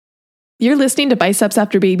You're listening to Biceps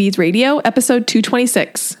After Babies Radio, episode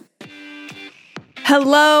 226.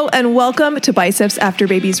 Hello and welcome to Biceps After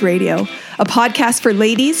Babies Radio, a podcast for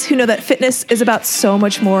ladies who know that fitness is about so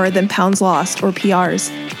much more than pounds lost or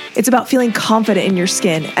PRs. It's about feeling confident in your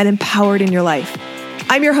skin and empowered in your life.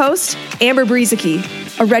 I'm your host, Amber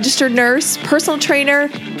Brezicki, a registered nurse, personal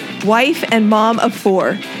trainer, wife, and mom of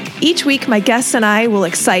 4. Each week, my guests and I will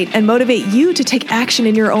excite and motivate you to take action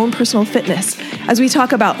in your own personal fitness as we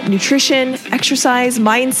talk about nutrition, exercise,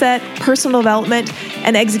 mindset, personal development,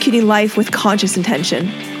 and executing life with conscious intention.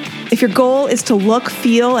 If your goal is to look,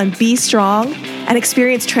 feel, and be strong and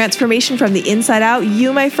experience transformation from the inside out,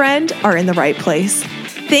 you, my friend, are in the right place.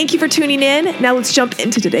 Thank you for tuning in. Now let's jump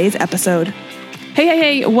into today's episode.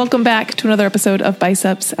 Hey, welcome back to another episode of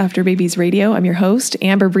Biceps After Babies Radio. I'm your host,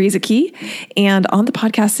 Amber Brezicki, and on the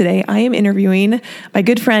podcast today, I am interviewing my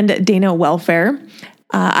good friend, Dana Welfare.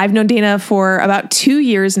 I've known Dana for about 2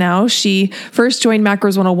 years now. She first joined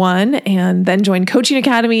Macros 101 and then joined Coaching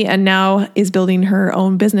Academy and now is building her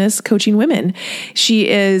own business coaching women. She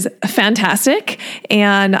is fantastic,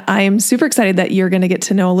 and I am super excited that you're going to get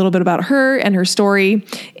to know a little bit about her and her story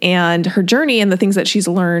and her journey and the things that she's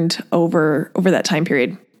learned over that time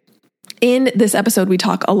period. In this episode, we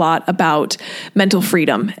talk a lot about mental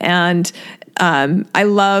freedom, and I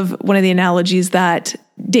love one of the analogies that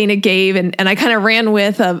Dana gave, and I kind of ran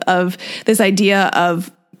with of this idea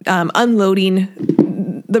of unloading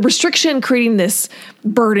the restriction, creating this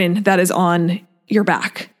burden that is on your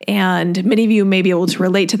back. And many of you may be able to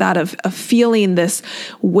relate to that of feeling this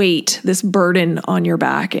weight, this burden on your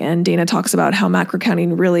back. And Dana talks about how macro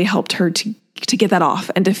counting really helped her to get that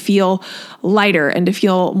off and to feel lighter and to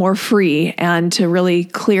feel more free and to really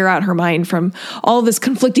clear out her mind from all this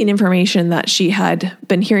conflicting information that she had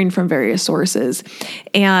been hearing from various sources.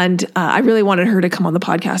 And I really wanted her to come on the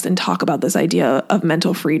podcast and talk about this idea of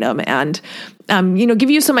mental freedom and, give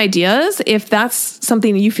you some ideas if that's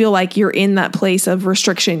something you feel like you're in that place of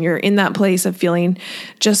restriction, you're in that place of feeling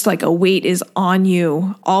just like a weight is on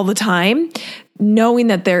you all the time, knowing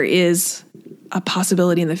that there is a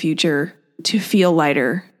possibility in the future to feel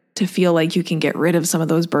lighter, to feel like you can get rid of some of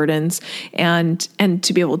those burdens and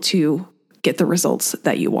to be able to get the results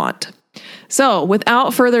that you want. So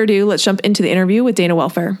without further ado, let's jump into the interview with Dana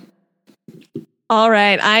Welfare. All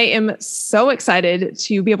right. I am so excited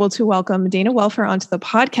to be able to welcome Dana Welfare onto the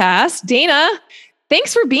podcast. Dana,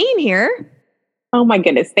 thanks for being here. Oh my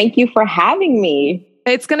goodness. Thank you for having me.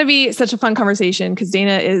 It's going to be such a fun conversation because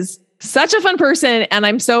Dana is such a fun person and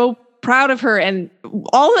I'm so proud of her and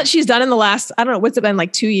all that she's done in the last, I don't know, what's it been,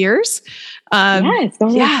 like 2 years? It's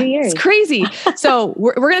going on 2 years. It's crazy. So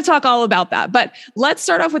we're going to talk all about that, but let's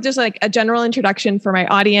start off with just like a general introduction for my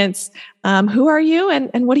audience. Who are you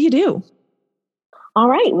and what do you do? All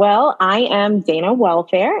right. Well, I am Dana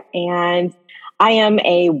Welfare and I am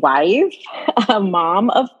a wife, a mom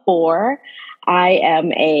of 4. I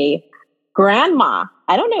am a grandma.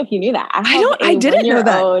 I don't know if you knew that. I didn't know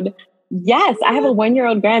that. Yes, I have a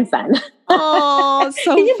 1-year-old grandson. Oh,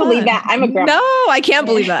 so Can you fun. believe that? I'm a grandma. No, I can't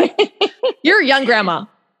believe that. You're a young grandma.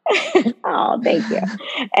 Oh, thank you.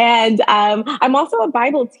 And I'm also a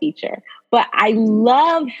Bible teacher, but I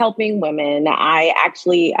love helping women. I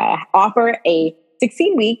actually offer a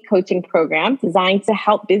 16-week coaching program designed to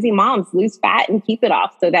help busy moms lose fat and keep it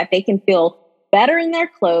off so that they can feel better in their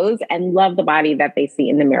clothes and love the body that they see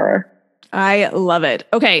in the mirror. I love it.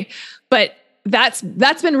 Okay, but that's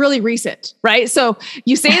been really recent, right? So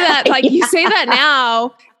you say that, like you say that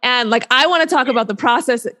now, and like I want to talk about the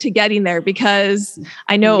process to getting there because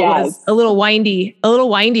I know it was a little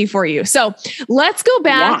windy for you. So let's go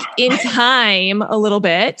back in time a little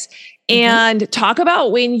bit and talk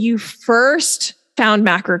about when you first found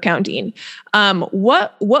macro counting.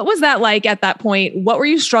 What was that like at that point? What were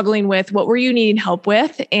you struggling with? What were you needing help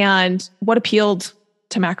with? And what appealed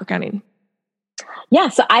to macro counting? Yeah,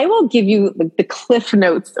 so I will give you the Cliff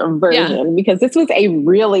Notes version because this was a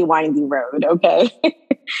really windy road, okay?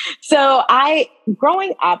 So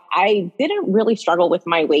growing up, I didn't really struggle with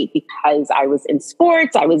my weight because I was in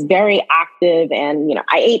sports, I was very active and,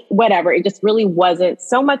 I ate whatever. It just really wasn't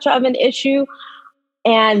so much of an issue.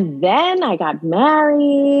 And then I got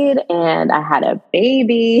married and I had a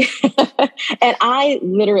baby and I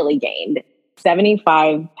literally gained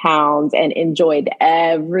 75 pounds and enjoyed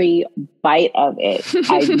every bite of it.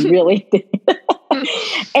 I really did.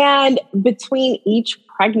 And between each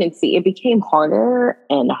pregnancy, it became harder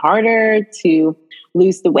and harder to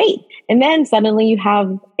lose the weight. And then suddenly you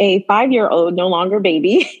have a 5-year-old, no longer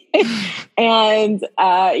baby. And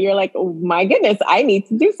you're like, oh my goodness, I need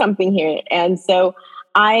to do something here. And so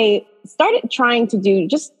I started trying to do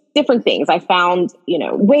just different things. I found,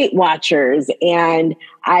 Weight Watchers, and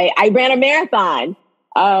I ran a marathon.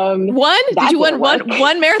 Did you run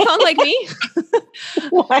one marathon like me?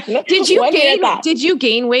 Did you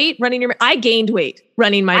gain weight running I gained weight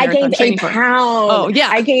running my marathon. I gained a pound. Oh yeah.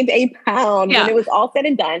 I gained a pound when it was all said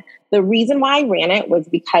and done. The reason why I ran it was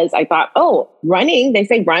because I thought, running, they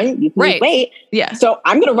say run, you can lose weight. Yeah. So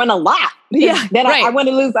I'm going to run a lot. Yeah. Then I want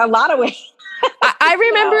to lose a lot of weight. I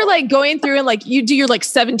remember like going through and like you do your like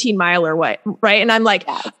 17 mile or what, right? And I'm like,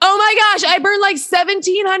 oh my gosh, I burned like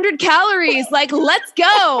 1,700 calories. Like, let's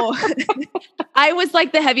go. I was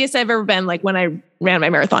like the heaviest I've ever been, like when I ran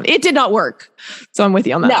my marathon. It did not work. So I'm with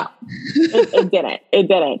you on that. No, it didn't. It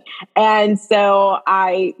didn't. And so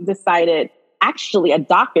I decided, actually, a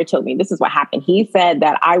doctor told me this is what happened. He said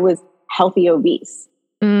that I was healthy obese.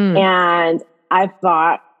 And I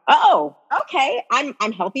thought, okay,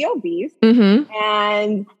 I'm healthy obese.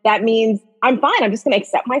 And that means I'm fine. I'm just going to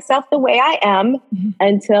accept myself the way I am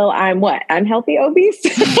until I'm healthy obese.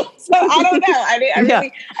 So I don't know.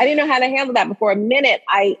 I didn't know how to handle that. But for a minute,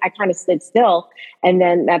 I kind of stood still. And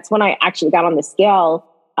then that's when I actually got on the scale,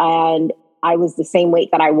 and I was the same weight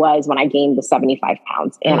that I was when I gained the 75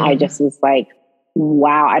 pounds. And I just was like,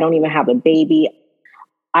 wow, I don't even have a baby.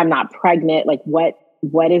 I'm not pregnant. Like,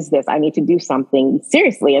 what is this? I need to do something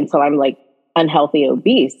seriously until I'm like unhealthy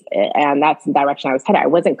obese. And that's the direction I was headed. I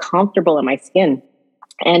wasn't comfortable in my skin.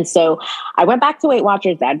 And so I went back to Weight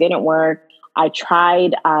Watchers. That didn't work. I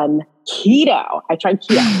tried keto.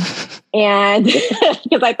 And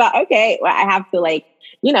because I thought, okay, well, I have to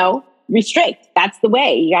restrict. That's the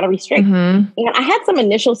way. You got to restrict. And I had some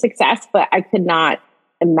initial success, but I could not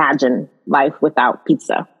imagine life without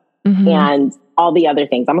pizza and all the other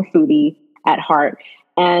things. I'm a foodie at heart.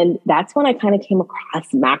 And that's when I kind of came across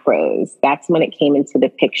macros. That's when it came into the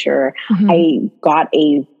picture. I got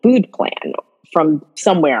a food plan from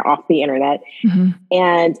somewhere off the internet.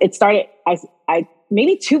 And it started, I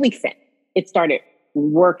maybe 2 weeks in, it started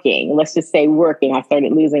working. Let's just say working. I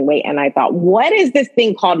started losing weight, and I thought, what is this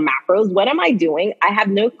thing called macros? What am I doing? I have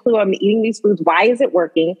no clue. I'm eating these foods. Why is it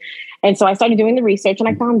working? And so I started doing the research, and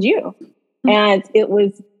I found you. And it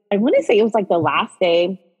was, I want to say it was like the last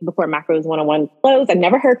day before Macros 101 closed. I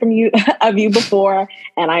never heard from you before.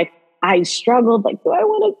 And I struggled, like, do I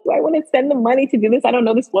want to spend the money to do this? I don't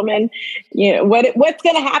know this woman, what's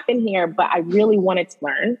going to happen here? But I really wanted to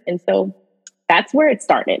learn. And so that's where it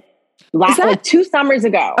started. Like 2 summers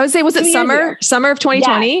ago. I would say, was it summer of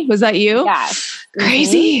 2020? Yes. Was that you? Yes.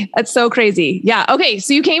 Crazy. That's so crazy. Yeah. Okay.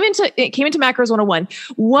 So you came into Macros 101.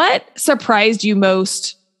 What surprised you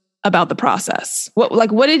most about the process? What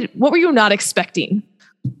were you not expecting?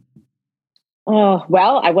 Oh,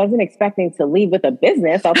 well, I wasn't expecting to leave with a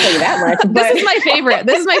business. I'll tell you that much. This is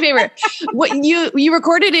my favorite. What you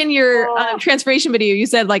recorded in your transformation video, you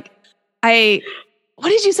said like, what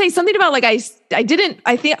did you say? Something about like, I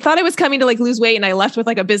thought I was coming to like lose weight, and I left with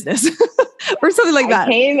like a business or something like that.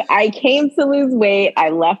 I came to lose weight. I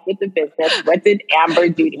left with the business. What did Amber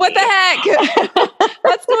do to me? What the heck?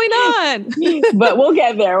 What's going on? But we'll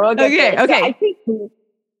get there. Okay. So I think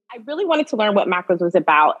I really wanted to learn what macros was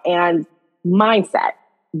about, and mindset.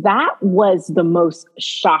 That was the most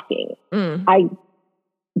shocking. I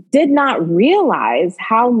did not realize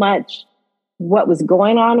how much what was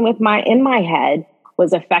going on in my head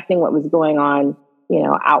was affecting what was going on,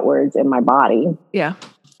 outwards in my body. Yeah.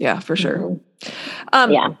 Yeah, for sure.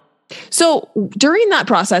 So during that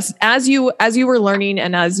process, as you were learning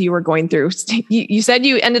and as you were going through, you said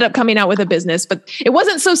you ended up coming out with a business, but it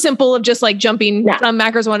wasn't so simple of just like jumping from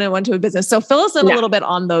Macros 101 to a business. So fill us in a little bit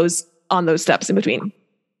on those steps in between.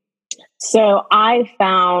 So I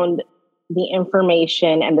found the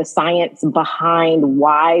information and the science behind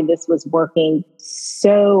why this was working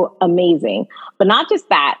so amazing. But not just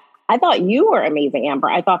that, I thought you were amazing, Amber.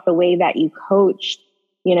 I thought the way that you coached,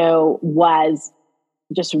 was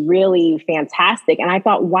just really fantastic. And I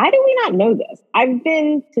thought, why do we not know this? I've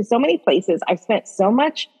been to so many places. I've spent so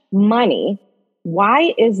much money.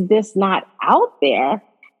 Why is this not out there?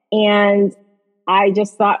 And I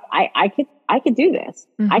just thought I could do this.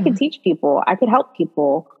 I could teach people. I could help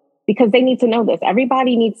people because they need to know this.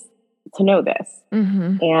 Everybody needs to know this.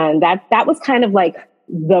 And that was kind of like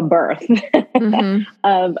the birth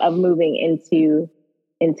of moving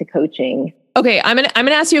into coaching. Okay. I'm going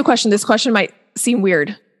to ask you a question. This question might seem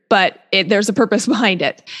weird, but there's a purpose behind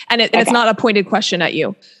it. And it's not a pointed question at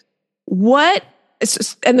you. What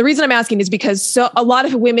and the reason I'm asking is because a lot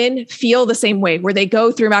of women feel the same way, where they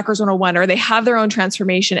go through Macros 101 or they have their own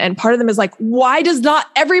transformation. And part of them is like, why does not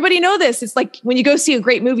everybody know this? It's like when you go see a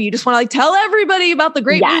great movie, you just want to like tell everybody about the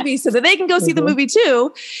great movie so that they can go see the movie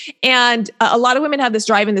too. And a lot of women have this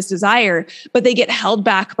drive and this desire, but they get held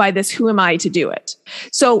back by this, who am I to do it?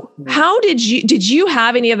 So how did you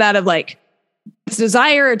have any of that, of like this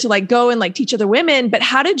desire to like go and like teach other women, but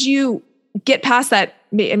how did you get past that?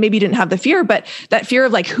 And maybe you didn't have the fear, but that fear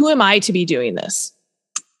of like, who am I to be doing this?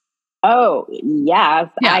 Oh, yes.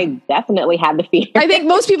 Yeah. I definitely had the fear. I think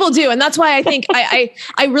most people do. And that's why I think I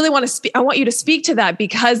really want to speak. I want you to speak to that,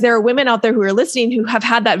 because there are women out there who are listening who have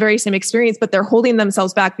had that very same experience, but they're holding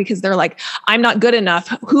themselves back because they're like, I'm not good enough.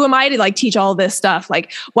 Who am I to like teach all this stuff?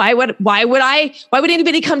 Like, why would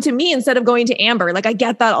anybody come to me instead of going to Amber? Like, I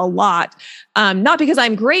get that a lot. Not because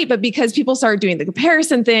I'm great, but because people start doing the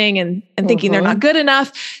comparison thing and thinking they're not good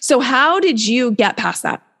enough. So how did you get past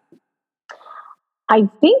that? I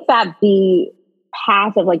think that the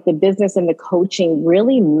path of like the business and the coaching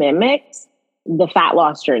really mimics the fat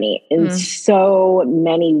loss journey in so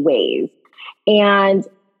many ways. And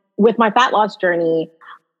with my fat loss journey,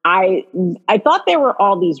 I thought there were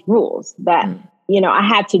all these rules that, you know, I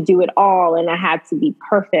had to do it all and I had to be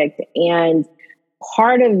perfect. And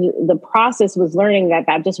part of the process was learning that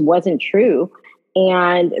that just wasn't true,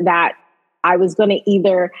 and that I was going to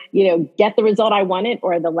either, you know, get the result I wanted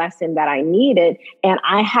or the lesson that I needed. And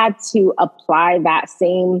I had to apply that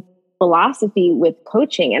same philosophy with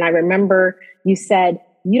coaching. And I remember you said,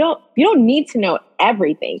 you don't need to know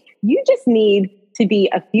everything. You just need to be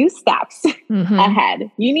a few steps ahead.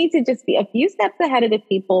 You need to just be a few steps ahead of the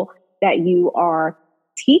people that you are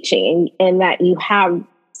teaching, and that you have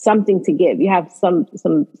something to give. You have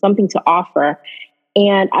something to offer.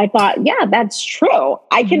 And I thought, yeah, that's true.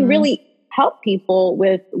 I can really help people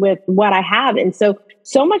with what I have. And so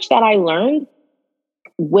much that I learned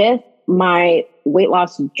with my weight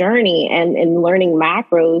loss journey and learning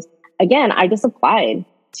macros, again, I just applied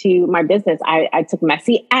to my business. I took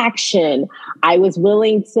messy action. I was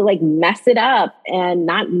willing to like mess it up and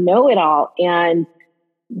not know it all, and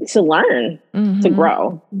to learn, to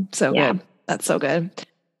grow. So good. That's so good.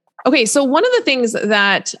 Okay. So one of the things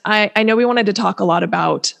that I know we wanted to talk a lot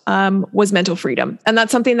about was mental freedom. And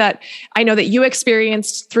that's something that I know that you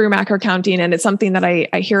experienced through macro counting. And it's something that I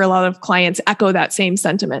hear a lot of clients echo that same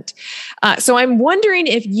sentiment. So I'm wondering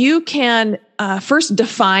if you can first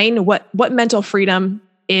define what mental freedom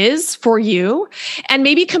is for you, and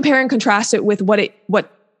maybe compare and contrast it with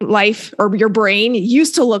what life or your brain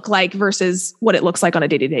used to look like versus what it looks like on a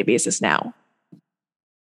day-to-day basis now.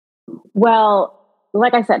 Well,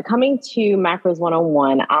 like I said, coming to Macros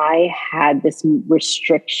 101, I had this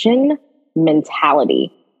restriction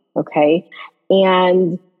mentality. Okay.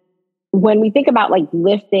 And when we think about like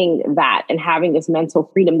lifting that and having this mental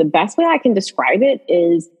freedom, the best way I can describe it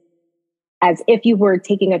is as if you were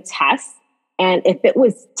taking a test, and if it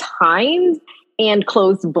was timed and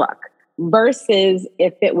closed book versus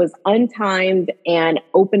if it was untimed and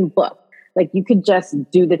open book, like you could just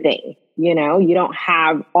do the thing, you know, you don't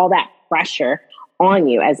have all that pressure on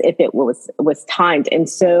you as if it was timed. And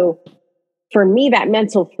so for me, that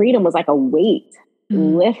mental freedom was like a weight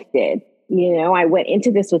lifted. You know, I went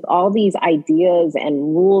into this with all these ideas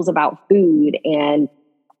and rules about food and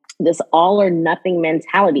this all or nothing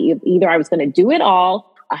mentality. Either I was going to do it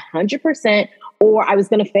all 100% or I was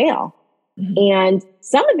going to fail. And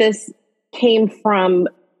some of this came from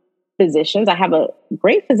physicians. I have a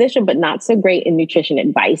great physician, but not so great in nutrition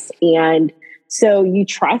advice. And so you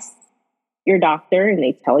trust your doctor and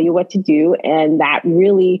they tell you what to do. And that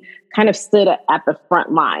really kind of stood at the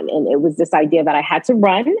front line. And it was this idea that I had to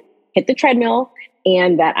run, hit the treadmill,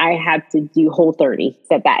 and that I had to do Whole30.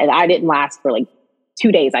 And I didn't last for like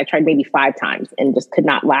 2 days. I tried maybe 5 times and just could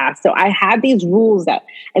not last. So I had these rules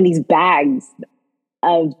and these bags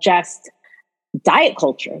of just diet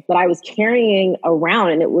culture that I was carrying around.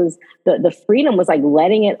 And it was the freedom was like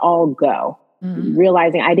letting it all go,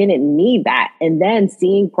 realizing I didn't need that, and then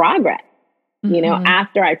seeing progress. You know,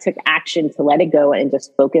 after I took action to let it go and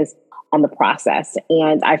just focus on the process.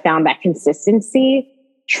 And I found that consistency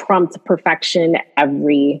trumped perfection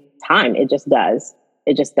every time. It just does.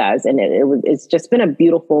 It just does. And it's just been a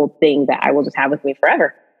beautiful thing that I will just have with me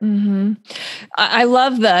forever. I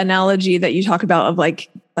love the analogy that you talk about of like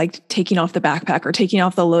taking off the backpack or taking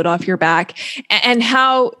off the load off your back, and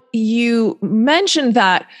how you mentioned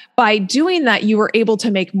that by doing that, you were able to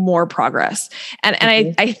make more progress. And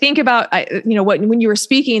I think about, when you were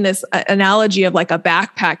speaking, this analogy of like a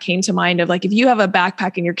backpack came to mind of like, if you have a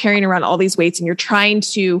backpack and you're carrying around all these weights and you're trying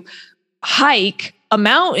to hike a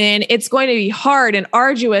mountain, it's going to be hard and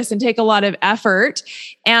arduous and take a lot of effort.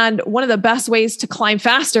 And one of the best ways to climb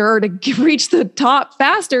faster or to reach the top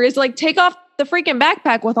faster is like take off the freaking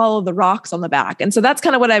backpack with all of the rocks on the back. And so that's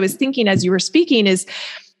kind of what I was thinking as you were speaking is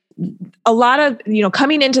a lot of,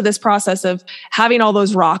 coming into this process of having all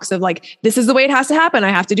those rocks of like, this is the way it has to happen. I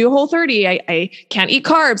have to do a Whole30. I can't eat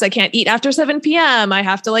carbs. I can't eat after 7 p.m. I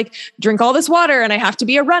have to like drink all this water and I have to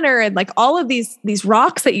be a runner and like all of these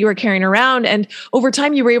rocks that you were carrying around. And over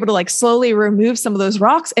time you were able to like slowly remove some of those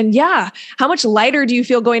rocks. And yeah, how much lighter do you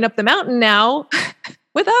feel going up the mountain now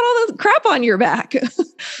without all the crap on your back?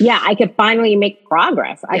 Yeah, I could finally make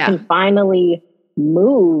progress. I can finally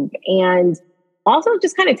move, and also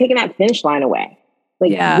just kind of taking that finish line away,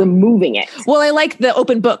 like removing it. Well, I like the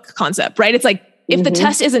open book concept, right? It's like, if the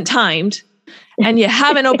test isn't timed and you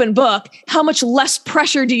have an open book, how much less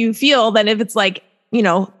pressure do you feel than if it's like,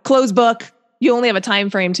 closed book, you only have a time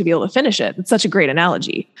frame to be able to finish it. It's such a great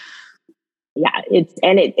analogy. Yeah,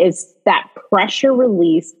 it is that pressure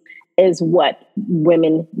release is what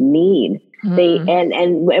women need. They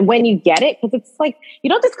and when you get it, because it's like you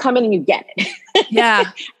don't just come in and you get it. Yeah.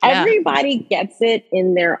 Everybody gets it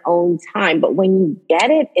in their own time, but when you get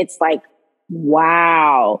it, it's like,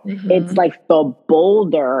 wow. It's like the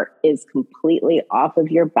boulder is completely off of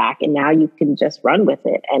your back, and now you can just run with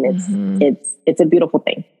it, and it's a beautiful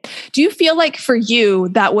thing. Do you feel like for you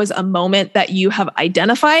that was a moment that you have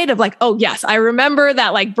identified of like, oh yes, I remember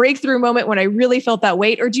that like breakthrough moment when I really felt that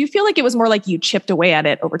weight, or do you feel like it was more like you chipped away at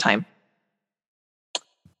it over time?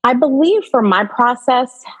 I believe for my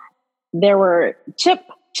process, there were chip,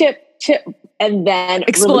 and then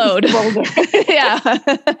explode. Yeah.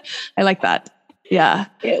 I like that. Yeah.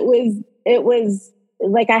 It was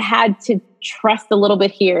like I had to trust a little bit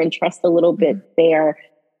here and trust a little bit there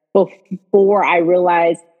before I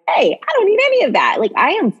realized, hey, I don't need any of that. Like I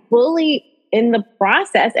am fully in the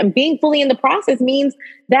process, and being fully in the process means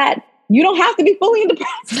that you don't have to be fully in the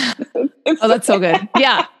process. Oh, that's so good.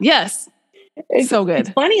 Yeah. Yes. It's so good. It's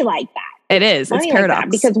funny like that. It is. It's paradox.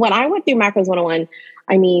 Like because when I went through Macros 101,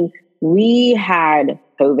 I mean, we had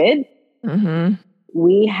COVID.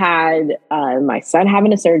 We had my son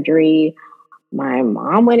having a surgery. My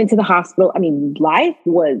mom went into the hospital. I mean, life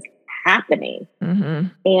was happening.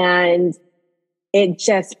 And it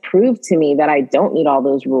just proved to me that I don't need all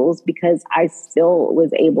those rules, because I still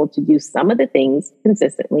was able to do some of the things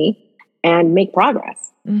consistently and make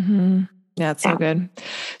progress. Yeah, it's so good.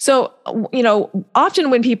 So, often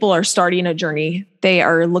when people are starting a journey, they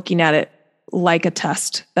are looking at it like a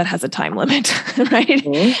test that has a time limit, right?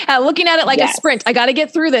 Looking at it like a sprint. I got to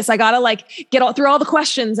get through this. I got to like get through all the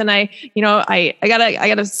questions, and I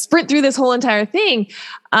gotta sprint through this whole entire thing.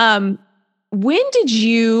 When did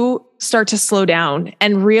you start to slow down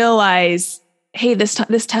and realize, hey, this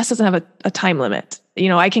test doesn't have a time limit?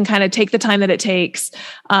 I can kind of take the time that it takes,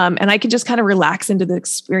 and I can just kind of relax into the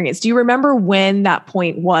experience. Do you remember when that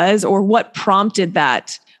point was, or what prompted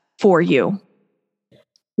that for you?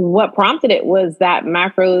 What prompted it was that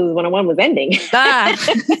Macros 101 was ending.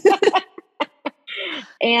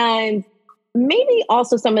 And maybe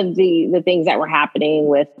also some of the things that were happening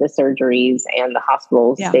with the surgeries and the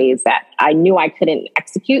hospital stays that I knew I couldn't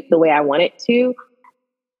execute the way I wanted to.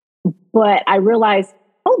 But I realized,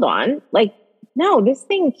 hold on, like, no, this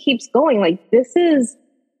thing keeps going. Like this is,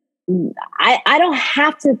 I don't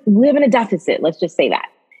have to live in a deficit. Let's just say that,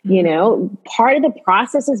 part of the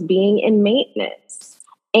process is being in maintenance.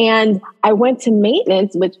 And I went to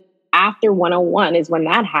maintenance, which after 101 is when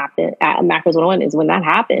that happened. At Macros 101 is when that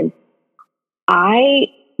happened. I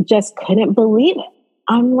just couldn't believe it.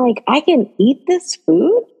 I'm like, I can eat this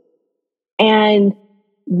food and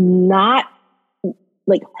not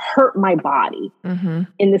like hurt my body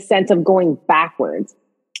in the sense of going backwards.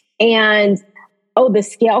 And, the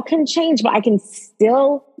scale can change, but I can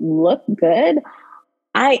still look good.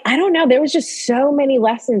 I don't know. There was just so many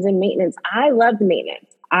lessons in maintenance. I loved maintenance.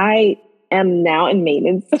 I am now in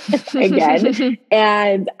maintenance again,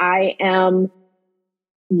 and I am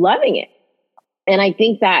loving it. And I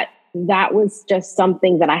think that was just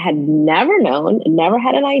something that I had never known, never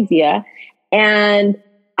had an idea. And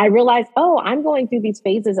I realized, I'm going through these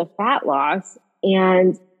phases of fat loss,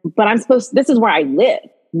 but this is where I live,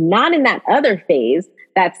 not in that other phase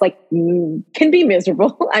that's like, can be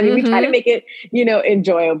miserable. I mean, we try to make it,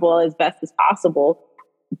 enjoyable as best as possible.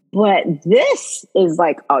 But this is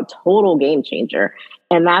like a total game changer.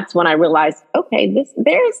 And that's when I realized, okay,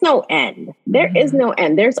 there is no end. There is no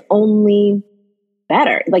end. There's only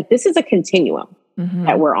better. Like this is a continuum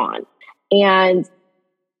that we're on. And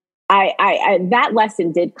I that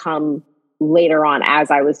lesson did come later on as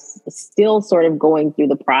I was still sort of going through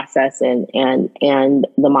the process and the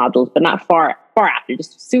modules, but not far after,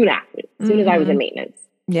 just soon after, as soon as I was in maintenance.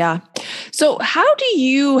 Yeah. So how do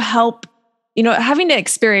you help, having to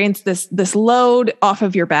experience this load off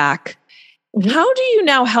of your back? How do you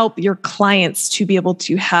now help your clients to be able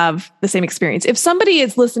to have the same experience? If somebody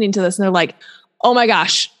is listening to this and they're like, oh my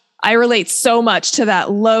gosh, I relate so much to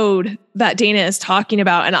that load that Dana is talking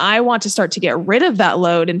about, and I want to start to get rid of that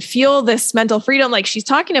load and feel this mental freedom like she's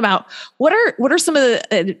talking about. What are some of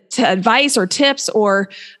the advice or tips or,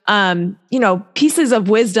 pieces of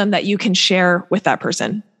wisdom that you can share with that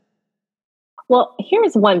person? Well,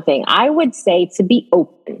 here's one thing. I would say to be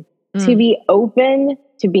open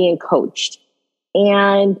to being coached.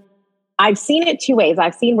 And I've seen it two ways.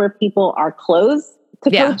 I've seen where people are closed to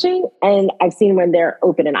coaching, and I've seen when they're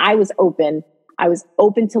open. And I was open. I was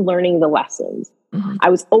open to learning the lessons. I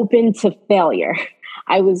was open to failure.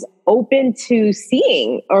 I was open to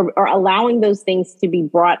seeing or allowing those things to be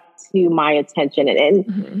brought to my attention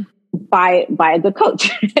and by a good coach.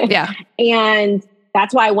 Yeah. And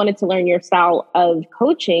that's why I wanted to learn your style of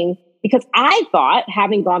coaching, because I thought,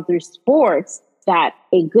 having gone through sports, that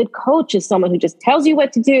a good coach is someone who just tells you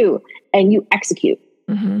what to do and you execute.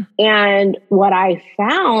 And what I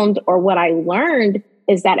found, or what I learned,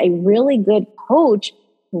 is that a really good coach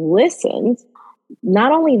listens.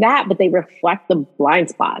 Not only that, but they reflect the blind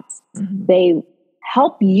spots. They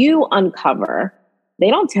help you uncover. They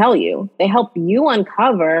don't tell you. They help you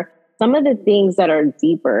uncover some of the things that are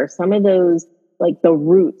deeper, some of those, like the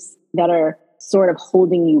roots that are sort of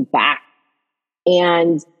holding you back.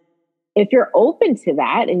 And if you're open to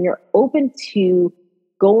that, and you're open to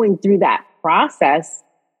going through that process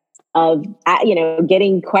of,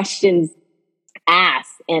 getting questions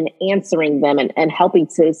asked and answering them and helping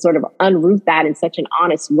to sort of unroot that in such an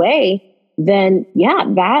honest way, then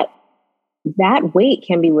that weight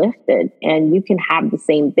can be lifted, and you can have the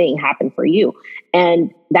same thing happen for you.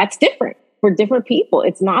 And that's different for different people.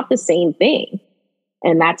 It's not the same thing.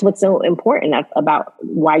 And that's what's so important about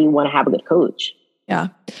why you want to have a good coach. Yeah.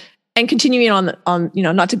 And continuing on,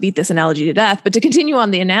 not to beat this analogy to death, but to continue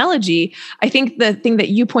on the analogy, I think the thing that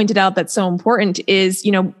you pointed out that's so important is,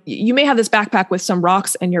 you may have this backpack with some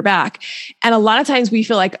rocks in your back. And a lot of times we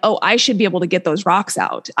feel like, oh, I should be able to get those rocks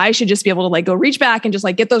out. I should just be able to go reach back and just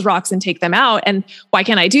get those rocks and take them out. And why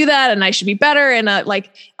can't I do that? And I should be better. And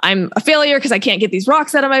I'm a failure because I can't get these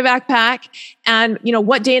rocks out of my backpack. And,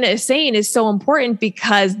 what Dana is saying is so important,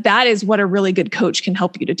 because that is what a really good coach can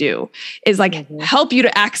help you to do, is help you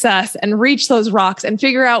to access and reach those rocks and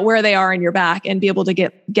figure out where they are in your back and be able to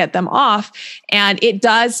get them off. And it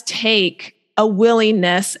does take a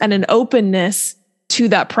willingness and an openness to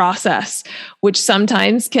that process, which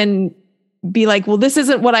sometimes can be like, well, this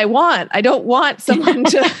isn't what I want. I don't want someone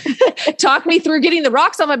to talk me through getting the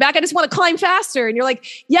rocks on my back. I just want to climb faster. And you're like,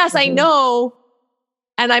 yes, I know.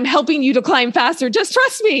 And I'm helping you to climb faster. Just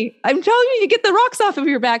trust me. I'm telling you to get the rocks off of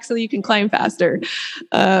your back so that you can climb faster.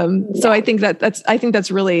 So I think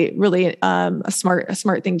that's really, really a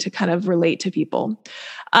smart thing to kind of relate to people.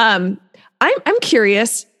 I'm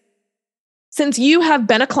curious, since you have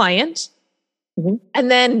been a client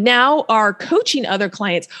and then now are coaching other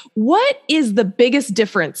clients, what is the biggest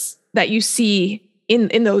difference that you see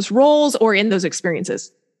in those roles or in those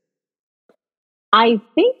experiences? I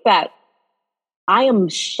think that I am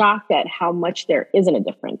shocked at how much there isn't a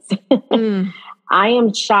difference. I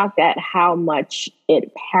am shocked at how much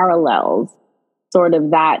it parallels sort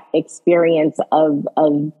of that experience of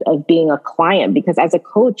being a client, because as a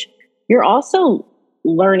coach, you're also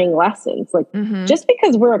learning lessons. Just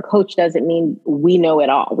because we're a coach doesn't mean we know it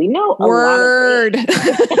all. We know a lot of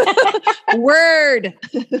things. Word.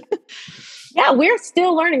 Yeah, we're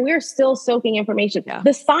still learning. We're still soaking information. Yeah.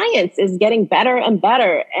 The science is getting better and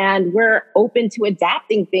better, and we're open to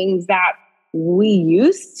adapting things that we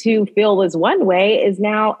used to feel was one way is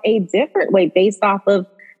now a different way based off of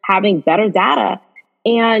having better data.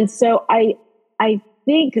 And so I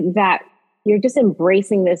think that you're just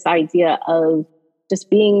embracing this idea of just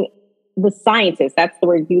being the scientist. That's the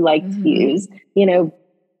word you like to use,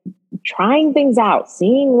 trying things out,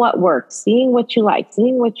 seeing what works, seeing what you like,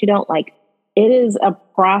 seeing what you don't like. It is a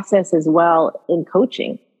process as well in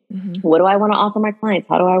coaching. What do I want to offer my clients?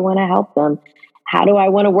 How do I want to help them? How do I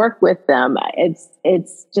want to work with them?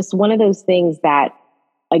 It's just one of those things that,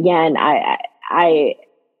 again, I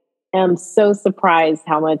am so surprised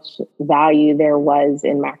how much value there was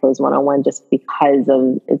in Macros 101, just because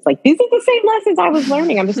of, it's like, these are the same lessons I was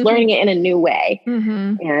learning. I'm just learning it in a new way.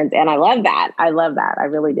 And I love that. I love that. I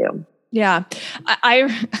really do. Yeah.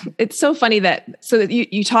 It's so funny that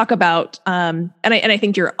you talk about, and I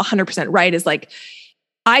think you're 100% right, is like,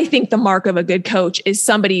 I think the mark of a good coach is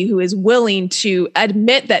somebody who is willing to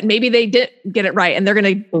admit that maybe they didn't get it right and they're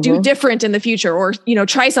going to do different in the future, or,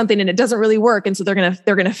 try something and it doesn't really work. And so they're going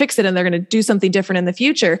to fix it and they're going to do something different in the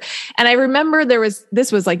future. And I remember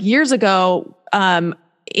this was like years ago,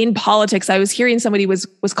 in politics, I was hearing somebody was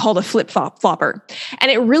called a flip-flopper.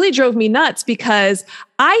 And it really drove me nuts, because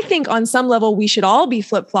I think on some level we should all be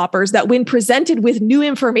flip-floppers, that when presented with new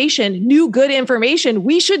information, new good information,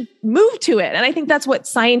 we should move to it. And I think that's what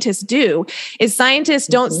scientists do, is scientists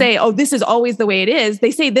don't say, oh, this is always the way it is.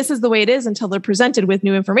 They say this is the way it is until they're presented with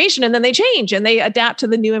new information, and then they change and they adapt to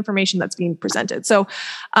the new information that's being presented. So,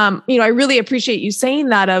 I really appreciate you saying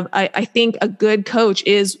that. I think a good coach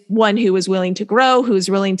is one who is willing to grow, who is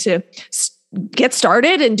willing to get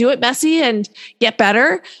started and do it messy and get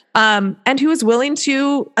better, and who is willing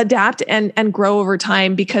to adapt and grow over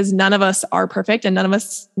time, because none of us are perfect and none of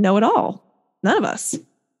us know it all. None of us.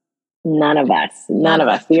 We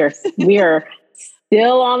are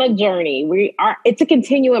still on a journey. It's a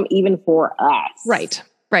continuum even for us. Right.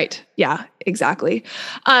 Yeah, exactly.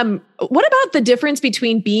 What about the difference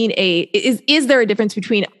between being is there a difference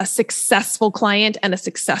between a successful client and a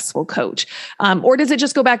successful coach? Or does it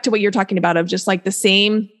just go back to what you're talking about, of just like the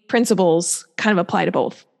same principles kind of apply to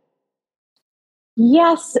both?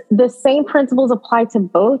 Yes, the same principles apply to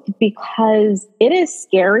both, because it is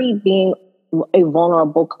scary being a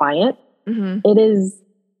vulnerable client. It is,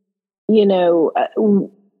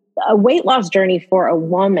 a weight loss journey for a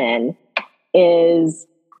woman is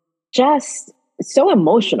just so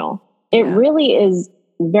emotional. It really is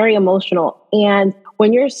very emotional. And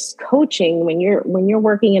when you're coaching, when you're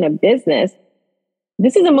working in a business,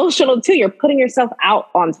 this is emotional too. You're putting yourself out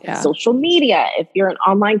on social media if you're an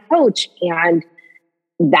online coach, and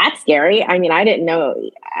that's scary. I mean, I didn't know.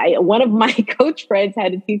 One of my coach friends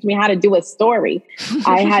had to teach me how to do a story.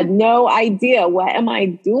 I had no idea, what am I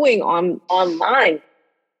doing online?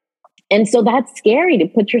 And so that's scary, to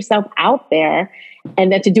put yourself out there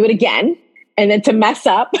and then to do it again, and then to mess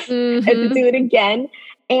up and to do it again.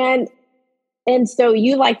 And so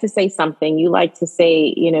you like to say something, you like to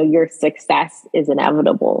say, your success is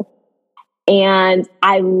inevitable. And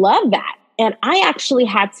I love that. And I actually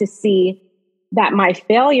had to see that my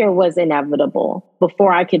failure was inevitable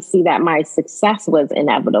before I could see that my success was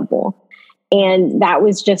inevitable. And that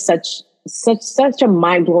was just such a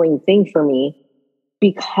mind-blowing thing for me,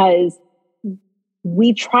 because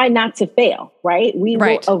we try not to fail, right? We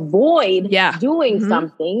will avoid doing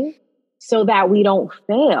something so that we don't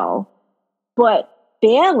fail. But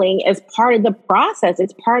failing is part of the process.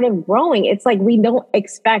 It's part of growing. It's like, we don't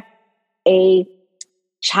expect a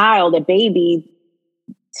baby,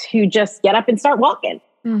 to just get up and start walking.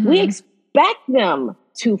 We expect them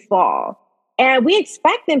to fall, and we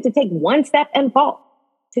expect them to take one step and fall,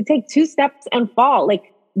 to take two steps and fall.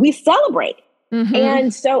 Like, we celebrate.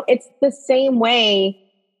 And so it's the same way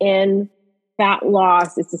in fat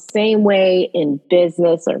loss. It's the same way in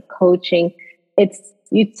business or coaching. It's,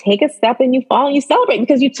 you take a step and you fall and you celebrate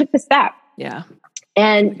because you took the step. Yeah.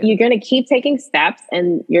 And you're going to keep taking steps,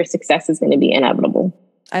 and your success is going to be inevitable.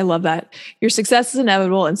 I love that. Your success is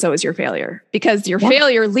inevitable, and so is your failure, because your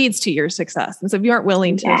failure leads to your success. And so if you aren't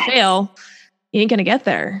willing to fail, you ain't going to get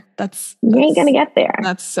there. You ain't going to get there.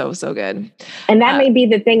 That's so good. And that may be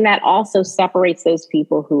the thing that also separates those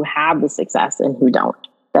people who have the success and who don't,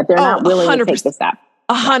 that they're not willing to take the step.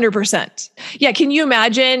 100%. Yeah. Can you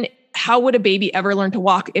imagine, how would a baby ever learn to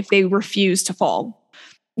walk if they refuse to fall?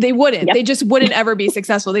 They wouldn't. They just wouldn't ever be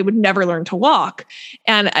successful. They would never learn to walk.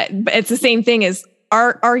 And it's the same thing as,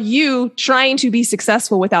 are you trying to be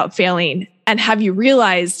successful without failing? And have you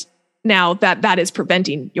realized now that is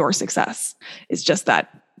preventing your success? It's just that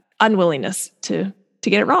unwillingness to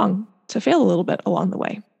get it wrong, to fail a little bit along the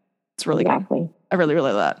way. It's really good. I really,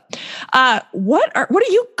 really love that. What are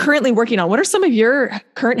you currently working on? What are some of your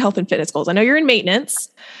current health and fitness goals? I know you're in maintenance.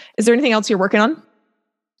 Is there anything else you're working on?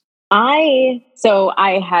 I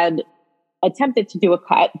had attempted to do a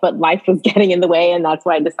cut, but life was getting in the way. And that's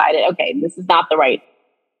why I decided, okay, this is not the right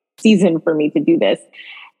season for me to do this.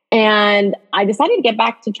 And I decided to get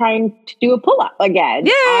back to trying to do a pull-up again.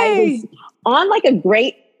 Yay! I was on like a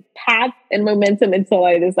great path and momentum until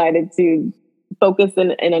I decided to focus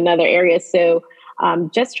in another area. So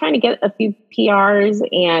just trying to get a few PRs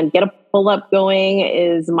and get a pull-up going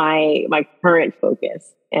is my current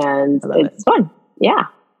focus. And it's fun. Yeah.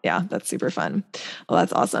 Yeah, that's super fun. Well,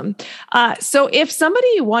 that's awesome. So if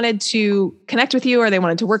somebody wanted to connect with you or they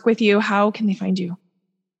wanted to work with you, how can they find you?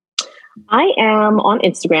 I am on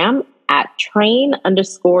Instagram at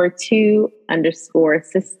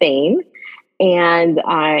train_to_sustain. And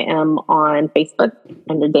I am on Facebook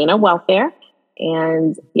under Dana Welfare.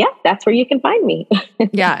 And yeah, that's where you can find me.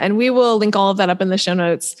 Yeah. And we will link all of that up in the show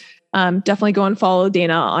notes. Definitely go and follow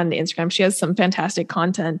Dana on Instagram. She has some fantastic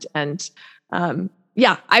content. And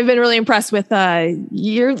yeah, I've been really impressed with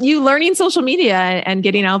you learning social media and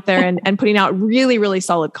getting out there and putting out really, really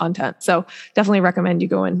solid content. So definitely recommend you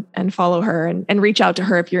go and follow her and reach out to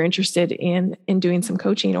her if you're interested in doing some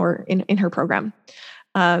coaching or in her program.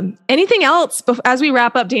 Anything else as we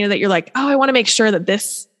wrap up, Dana, that you're like, oh, I want to make sure that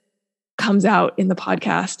this comes out in the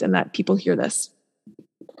podcast and that people hear this?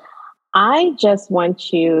 I just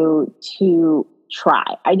want you to try.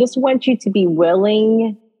 I just want you to be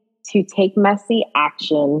willing to take messy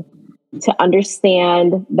action, to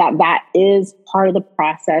understand that that is part of the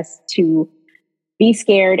process, to be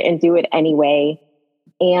scared and do it anyway,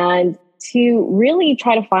 and to really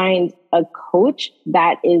try to find a coach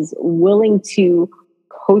that is willing to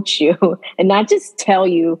coach you and not just tell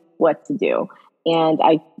you what to do. And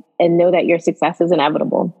know that your success is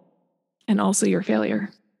inevitable. And also your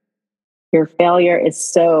failure. Your failure is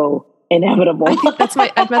so inevitable. I think that's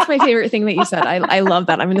my favorite thing that you said. I love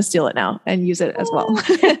that. I'm going to steal it now and use it as well.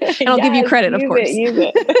 And I'll give you credit, of course. Use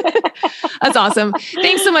it. That's awesome.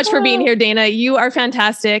 Thanks so much for being here, Dana. You are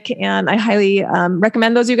fantastic. And I highly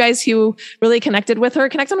recommend those of you guys who really connected with her,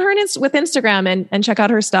 connect on her with Instagram and check out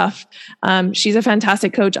her stuff. She's a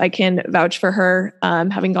fantastic coach. I can vouch for her.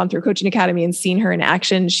 Having gone through Coaching Academy and seen her in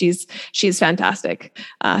action, she's fantastic.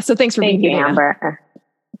 So thanks for being here, Dana. Amber.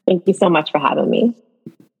 Thank you so much for having me.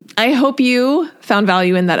 I hope you found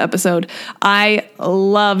value in that episode. I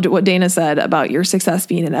loved what Dana said about your success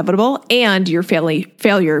being inevitable and your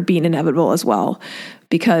failure being inevitable as well,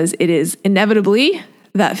 because it is inevitably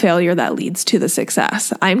that failure that leads to the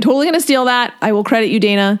success. I'm totally going to steal that. I will credit you,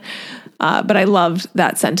 Dana. But I loved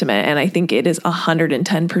that sentiment. And I think it is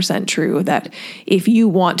 110% true that if you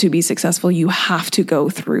want to be successful, you have to go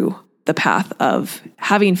through the path of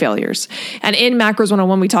having failures. And in Macros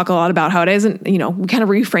 101, we talk a lot about how it isn't, we kind of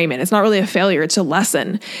reframe it. It's not really a failure, it's a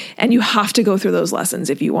lesson. And you have to go through those lessons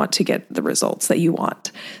if you want to get the results that you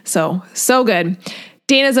want. So good.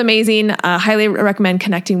 Dana's amazing. Highly recommend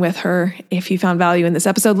connecting with her if you found value in this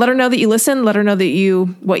episode. Let her know that you listened. Let her know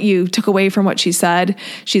that what you took away from what she said.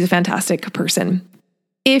 She's a fantastic person.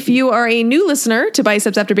 If you are a new listener to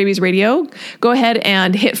Biceps After Babies Radio, go ahead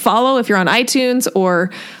and hit follow if you're on iTunes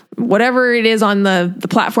or whatever it is on the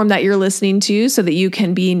platform that you're listening to so that you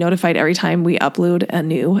can be notified every time we upload a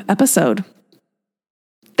new episode.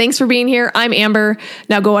 Thanks for being here. I'm Amber.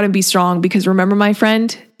 Now go out and be strong because remember, my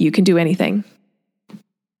friend, you can do anything.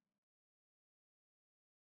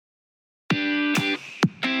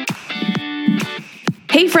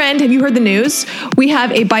 Hey friend, have you heard the news? We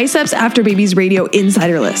have a Biceps After Babies Radio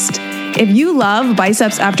insider list. If you love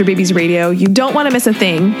Biceps After Babies Radio, you don't want to miss a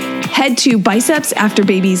thing, head to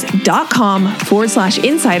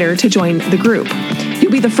bicepsafterbabies.com/insider to join the group.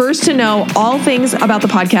 You'll be the first to know all things about the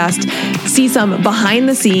podcast, see some behind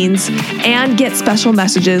the scenes, and get special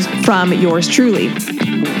messages from yours truly.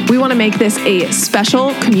 We want to make this a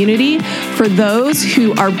special community for those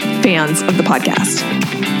who are fans of the podcast.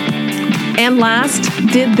 And last,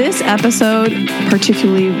 did this episode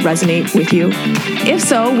particularly resonate with you? If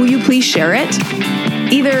so, will you please share it?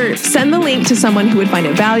 Either send the link to someone who would find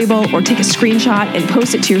it valuable or take a screenshot and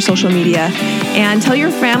post it to your social media and tell your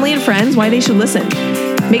family and friends why they should listen.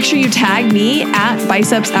 Make sure you tag me at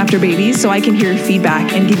Biceps After Babies so I can hear your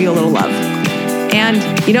feedback and give you a little love. And,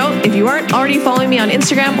 if you aren't already following me on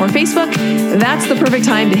Instagram or Facebook, that's the perfect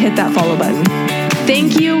time to hit that follow button.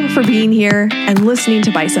 Thank you for being here and listening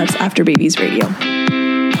to Biceps After Babies Radio.